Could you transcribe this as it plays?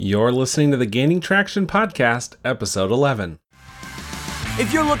You're listening to the Gaining Traction Podcast, Episode 11.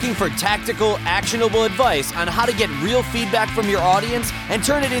 If you're looking for tactical, actionable advice on how to get real feedback from your audience and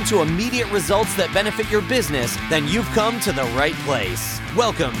turn it into immediate results that benefit your business, then you've come to the right place.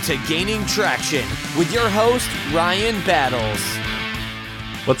 Welcome to Gaining Traction with your host, Ryan Battles.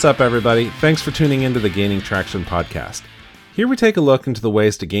 What's up, everybody? Thanks for tuning into the Gaining Traction Podcast. Here we take a look into the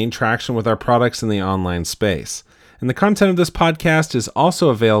ways to gain traction with our products in the online space. And the content of this podcast is also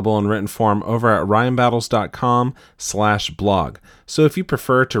available in written form over at ryanbattles.com/blog. So if you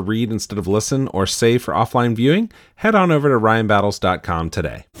prefer to read instead of listen or save for offline viewing, head on over to ryanbattles.com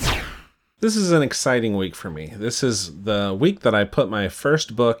today. This is an exciting week for me. This is the week that I put my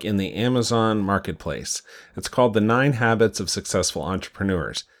first book in the Amazon Marketplace. It's called The 9 Habits of Successful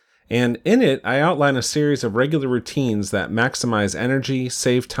Entrepreneurs. And in it, I outline a series of regular routines that maximize energy,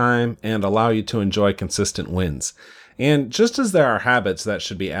 save time, and allow you to enjoy consistent wins. And just as there are habits that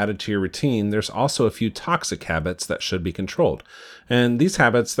should be added to your routine, there's also a few toxic habits that should be controlled. And these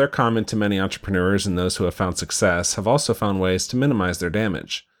habits, they're common to many entrepreneurs, and those who have found success have also found ways to minimize their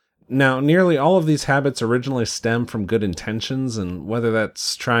damage. Now, nearly all of these habits originally stem from good intentions, and whether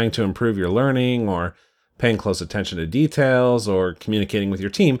that's trying to improve your learning or paying close attention to details or communicating with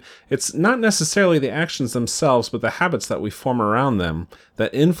your team, it's not necessarily the actions themselves, but the habits that we form around them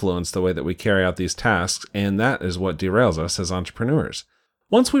that influence the way that we carry out these tasks, and that is what derails us as entrepreneurs.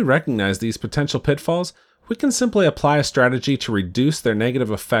 Once we recognize these potential pitfalls, we can simply apply a strategy to reduce their negative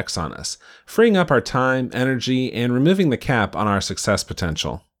effects on us, freeing up our time, energy, and removing the cap on our success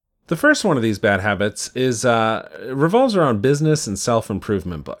potential. The first one of these bad habits revolves around business and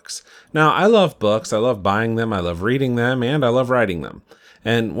self-improvement books. Now, I love books. I love buying them. I love reading them, and I love writing them.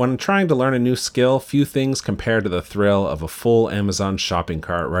 And when trying to learn a new skill, few things compare to the thrill of a full Amazon shopping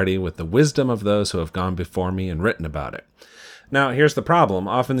cart ready with the wisdom of those who have gone before me and written about it. Now, here's the problem.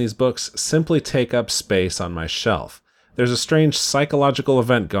 Often these books simply take up space on my shelf. There's a strange psychological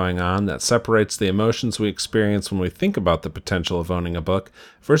event going on that separates the emotions we experience when we think about the potential of owning a book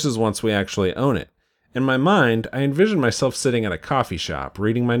versus once we actually own it. In my mind, I envision myself sitting at a coffee shop,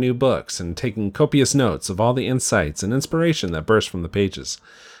 reading my new books and taking copious notes of all the insights and inspiration that burst from the pages.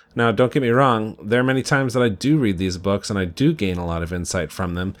 Now, don't get me wrong, there are many times that I do read these books and I do gain a lot of insight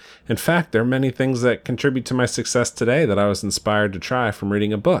from them. In fact, there are many things that contribute to my success today that I was inspired to try from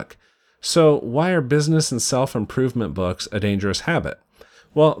reading a book. So why are business and self-improvement books a dangerous habit?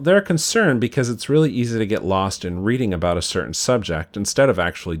 Well, they're a concern because it's really easy to get lost in reading about a certain subject instead of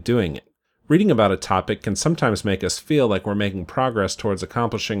actually doing it. Reading about a topic can sometimes make us feel like we're making progress towards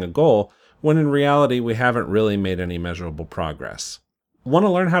accomplishing a goal, when in reality we haven't really made any measurable progress. Want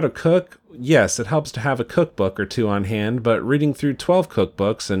to learn how to cook? Yes, it helps to have a cookbook or two on hand, but reading through 12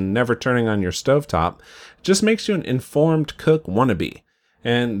 cookbooks and never turning on your stovetop just makes you an informed cook wannabe.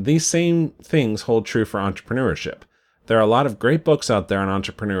 And these same things hold true for entrepreneurship. There are a lot of great books out there on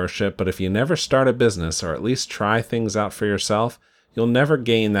entrepreneurship, but if you never start a business or at least try things out for yourself, you'll never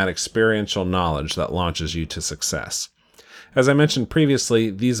gain that experiential knowledge that launches you to success. As I mentioned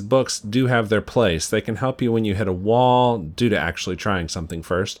previously, these books do have their place. They can help you when you hit a wall due to actually trying something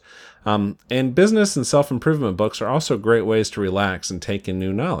first. And business and self-improvement books are also great ways to relax and take in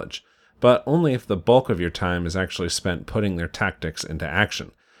new knowledge, but only if the bulk of your time is actually spent putting their tactics into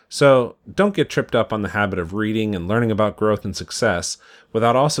action. So don't get tripped up on the habit of reading and learning about growth and success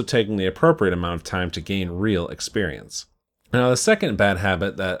without also taking the appropriate amount of time to gain real experience. Now, the second bad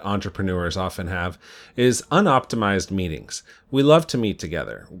habit that entrepreneurs often have is unoptimized meetings. We love to meet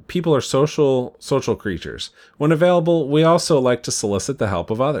together. People are social creatures. When available, we also like to solicit the help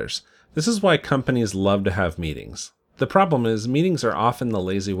of others. This is why companies love to have meetings. The problem is meetings are often the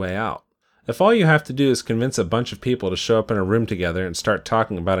lazy way out. If all you have to do is convince a bunch of people to show up in a room together and start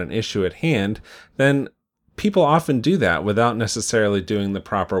talking about an issue at hand, then people often do that without necessarily doing the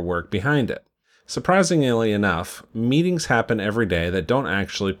proper work behind it. Surprisingly enough, meetings happen every day that don't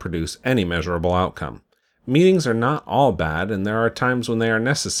actually produce any measurable outcome. Meetings are not all bad, and there are times when they are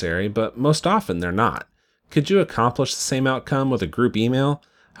necessary, but most often they're not. Could you accomplish the same outcome with a group email?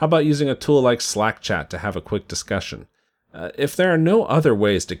 How about using a tool like Slack Chat to have a quick discussion? If there are no other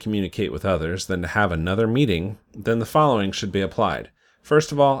ways to communicate with others than to have another meeting, then the following should be applied.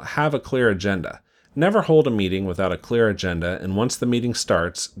 First of all, have a clear agenda. Never hold a meeting without a clear agenda, and once the meeting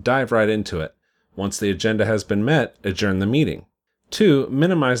starts, dive right into it. Once the agenda has been met, adjourn the meeting. 2,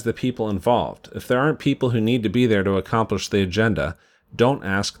 minimize the people involved. If there aren't people who need to be there to accomplish the agenda, don't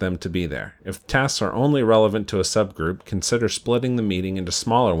ask them to be there. If tasks are only relevant to a subgroup, consider splitting the meeting into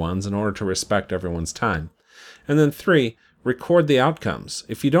smaller ones in order to respect everyone's time. And then 3, record the outcomes.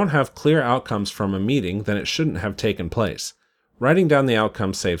 If you don't have clear outcomes from a meeting, then it shouldn't have taken place. Writing down the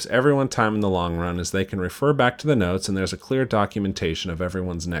outcome saves everyone time in the long run as they can refer back to the notes and there's a clear documentation of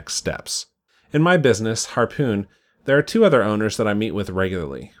everyone's next steps. In my business, Harpoon, there are 2 other owners that I meet with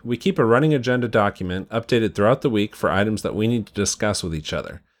regularly. We keep a running agenda document updated throughout the week for items that we need to discuss with each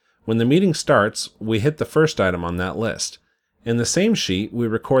other. When the meeting starts, we hit the first item on that list. In the same sheet, we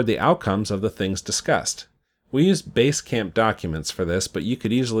record the outcomes of the things discussed. We use Basecamp documents for this, but you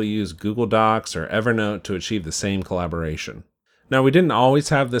could easily use Google Docs or Evernote to achieve the same collaboration. Now, we didn't always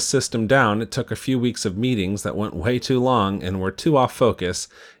have this system down. It took a few weeks of meetings that went way too long and were too off focus,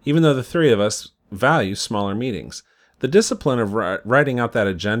 even though the 3 of us value smaller meetings. The discipline of writing out that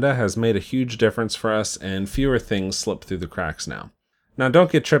agenda has made a huge difference for us, and fewer things slip through the cracks now. Now,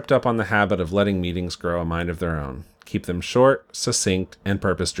 don't get tripped up on the habit of letting meetings grow a mind of their own. Keep them short, succinct, and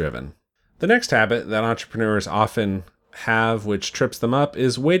purpose-driven. The next habit that entrepreneurs often have, which trips them up,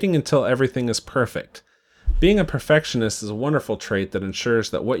 is waiting until everything is perfect. Being a perfectionist is a wonderful trait that ensures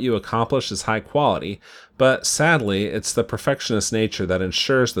that what you accomplish is high quality, but sadly, it's the perfectionist nature that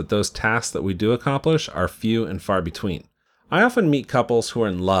ensures that those tasks that we do accomplish are few and far between. I often meet couples who are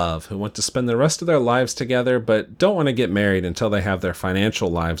in love, who want to spend the rest of their lives together, but don't want to get married until they have their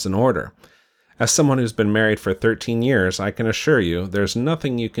financial lives in order. As someone who's been married for 13 years, I can assure you there's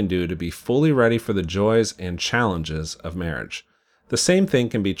nothing you can do to be fully ready for the joys and challenges of marriage. The same thing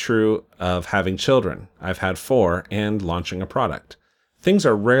can be true of having children. I've had 4 and launching a product. Things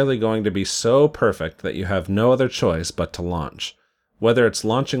are rarely going to be so perfect that you have no other choice but to launch. Whether it's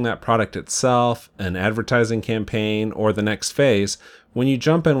launching that product itself, an advertising campaign, or the next phase, when you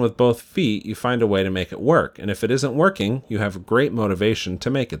jump in with both feet, you find a way to make it work. And if it isn't working, you have great motivation to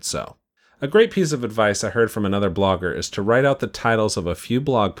make it so. A great piece of advice I heard from another blogger is to write out the titles of a few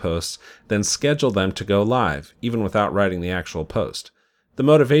blog posts, then schedule them to go live, even without writing the actual post. The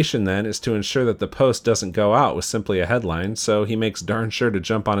motivation then is to ensure that the post doesn't go out with simply a headline, so he makes darn sure to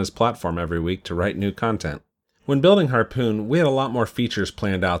jump on his platform every week to write new content. When building Harpoon, we had a lot more features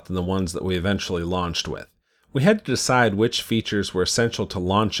planned out than the ones that we eventually launched with. We had to decide which features were essential to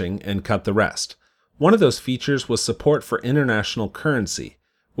launching and cut the rest. One of those features was support for international currency.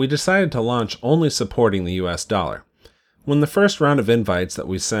 We decided to launch only supporting the US dollar. When the first round of invites that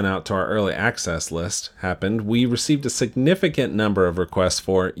we sent out to our early access list happened, we received a significant number of requests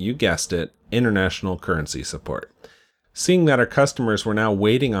for, you guessed it, international currency support. Seeing that our customers were now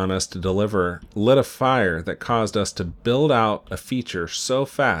waiting on us to deliver lit a fire that caused us to build out a feature so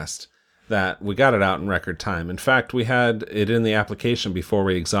fast that we got it out in record time. In fact, we had it in the application before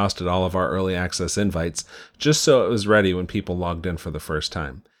we exhausted all of our early access invites, just so it was ready when people logged in for the first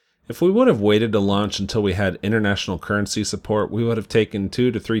time. If we would have waited to launch until we had international currency support, we would have taken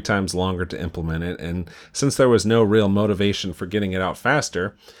 2 to 3 times longer to implement it, and since there was no real motivation for getting it out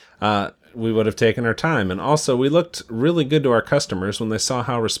faster, we would have taken our time. And also, we looked really good to our customers when they saw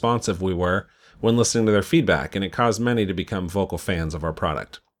how responsive we were when listening to their feedback, and it caused many to become vocal fans of our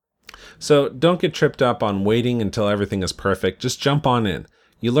product. So don't get tripped up on waiting until everything is perfect. Just jump on in.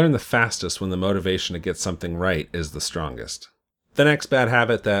 You learn the fastest when the motivation to get something right is the strongest. The next bad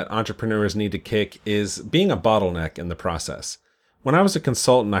habit that entrepreneurs need to kick is being a bottleneck in the process. When I was a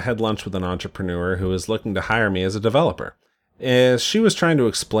consultant, I had lunch with an entrepreneur who was looking to hire me as a developer. As she was trying to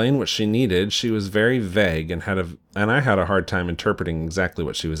explain what she needed, she was very vague and I had a hard time interpreting exactly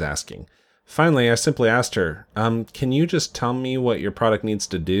what she was asking. Finally, I simply asked her, can you just tell me what your product needs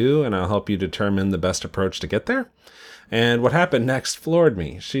to do and I'll help you determine the best approach to get there? And what happened next floored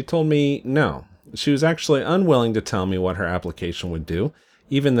me. She told me no. She was actually unwilling to tell me what her application would do,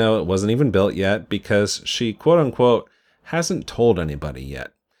 even though it wasn't even built yet, because she, quote unquote, hasn't told anybody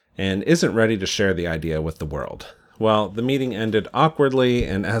yet, and isn't ready to share the idea with the world. Well, the meeting ended awkwardly,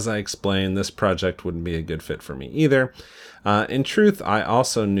 and as I explained, this project wouldn't be a good fit for me either. In truth, I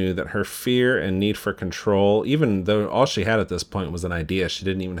also knew that her fear and need for control, even though all she had at this point was an idea, she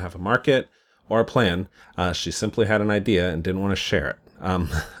didn't even have a market or a plan. She simply had an idea and didn't want to share it.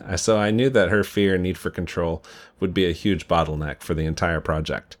 So I knew that her fear and need for control would be a huge bottleneck for the entire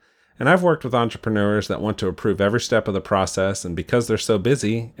project. And I've worked with entrepreneurs that want to approve every step of the process, and because they're so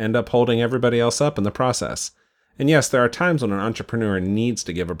busy, end up holding everybody else up in the process. And yes, there are times when an entrepreneur needs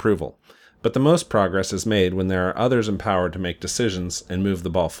to give approval, but the most progress is made when there are others empowered to make decisions and move the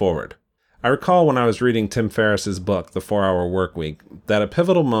ball forward. I recall when I was reading Tim Ferriss's book, The 4-Hour Workweek, that a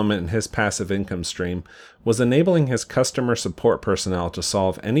pivotal moment in his passive income stream was enabling his customer support personnel to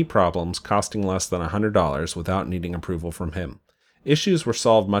solve any problems costing less than $100 without needing approval from him. Issues were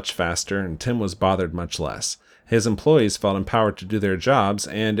solved much faster, and Tim was bothered much less. His employees felt empowered to do their jobs,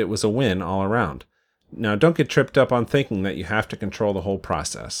 and it was a win all around. Now, don't get tripped up on thinking that you have to control the whole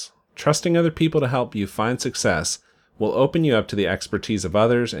process. Trusting other people to help you find success will open you up to the expertise of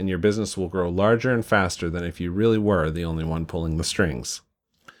others, and your business will grow larger and faster than if you really were the only one pulling the strings.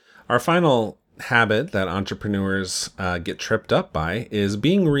 Our final habit that entrepreneurs get tripped up by is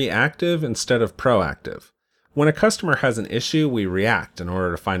being reactive instead of proactive. When a customer has an issue, we react in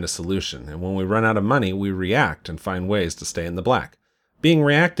order to find a solution, and when we run out of money, we react and find ways to stay in the black. Being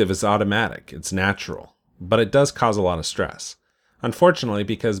reactive is automatic, it's natural, but it does cause a lot of stress. Unfortunately,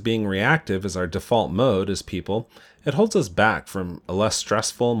 because being reactive is our default mode as people, it holds us back from a less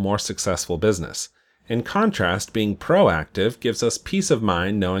stressful, more successful business. In contrast, being proactive gives us peace of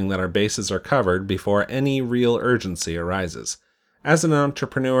mind knowing that our bases are covered before any real urgency arises. As an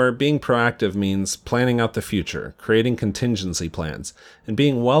entrepreneur, being proactive means planning out the future, creating contingency plans, and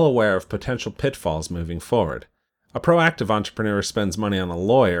being well aware of potential pitfalls moving forward. A proactive entrepreneur spends money on a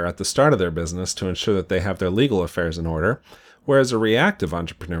lawyer at the start of their business to ensure that they have their legal affairs in order, whereas a reactive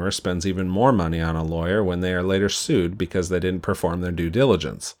entrepreneur spends even more money on a lawyer when they are later sued because they didn't perform their due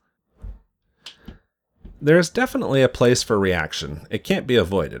diligence. There is definitely a place for reaction. It can't be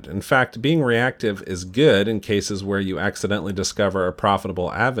avoided. In fact, being reactive is good in cases where you accidentally discover a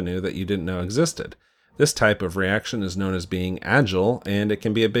profitable avenue that you didn't know existed. This type of reaction is known as being agile, and it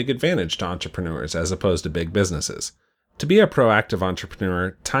can be a big advantage to entrepreneurs as opposed to big businesses. To be a proactive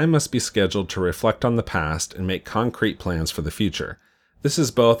entrepreneur, time must be scheduled to reflect on the past and make concrete plans for the future. This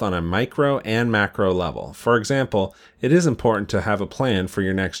is both on a micro and macro level. For example, it is important to have a plan for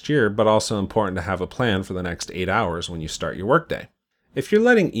your next year, but also important to have a plan for the next 8 hours when you start your workday. If you're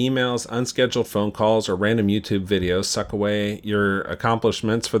letting emails, unscheduled phone calls, or random YouTube videos suck away your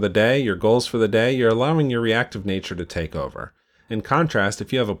accomplishments for the day, your goals for the day, you're allowing your reactive nature to take over. In contrast,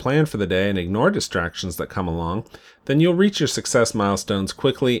 if you have a plan for the day and ignore distractions that come along, then you'll reach your success milestones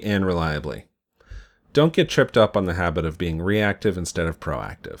quickly and reliably. Don't get tripped up on the habit of being reactive instead of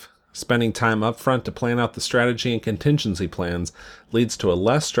proactive. Spending time upfront to plan out the strategy and contingency plans leads to a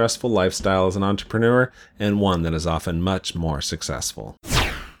less stressful lifestyle as an entrepreneur, and one that is often much more successful.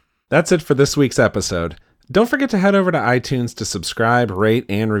 That's it for this week's episode. Don't forget to head over to iTunes to subscribe, rate,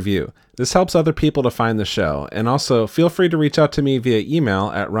 and review. This helps other people to find the show. And also, feel free to reach out to me via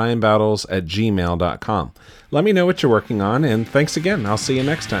email at ryanbattles@gmail.com. Let me know what you're working on, and thanks again. I'll see you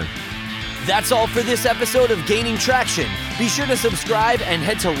next time. That's all for this episode of Gaining Traction. Be sure to subscribe and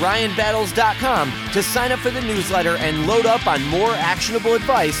head to ryanbattles.com to sign up for the newsletter and load up on more actionable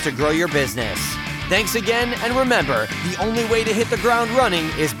advice to grow your business. Thanks again, and remember, the only way to hit the ground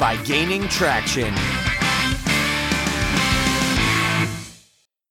running is by gaining traction.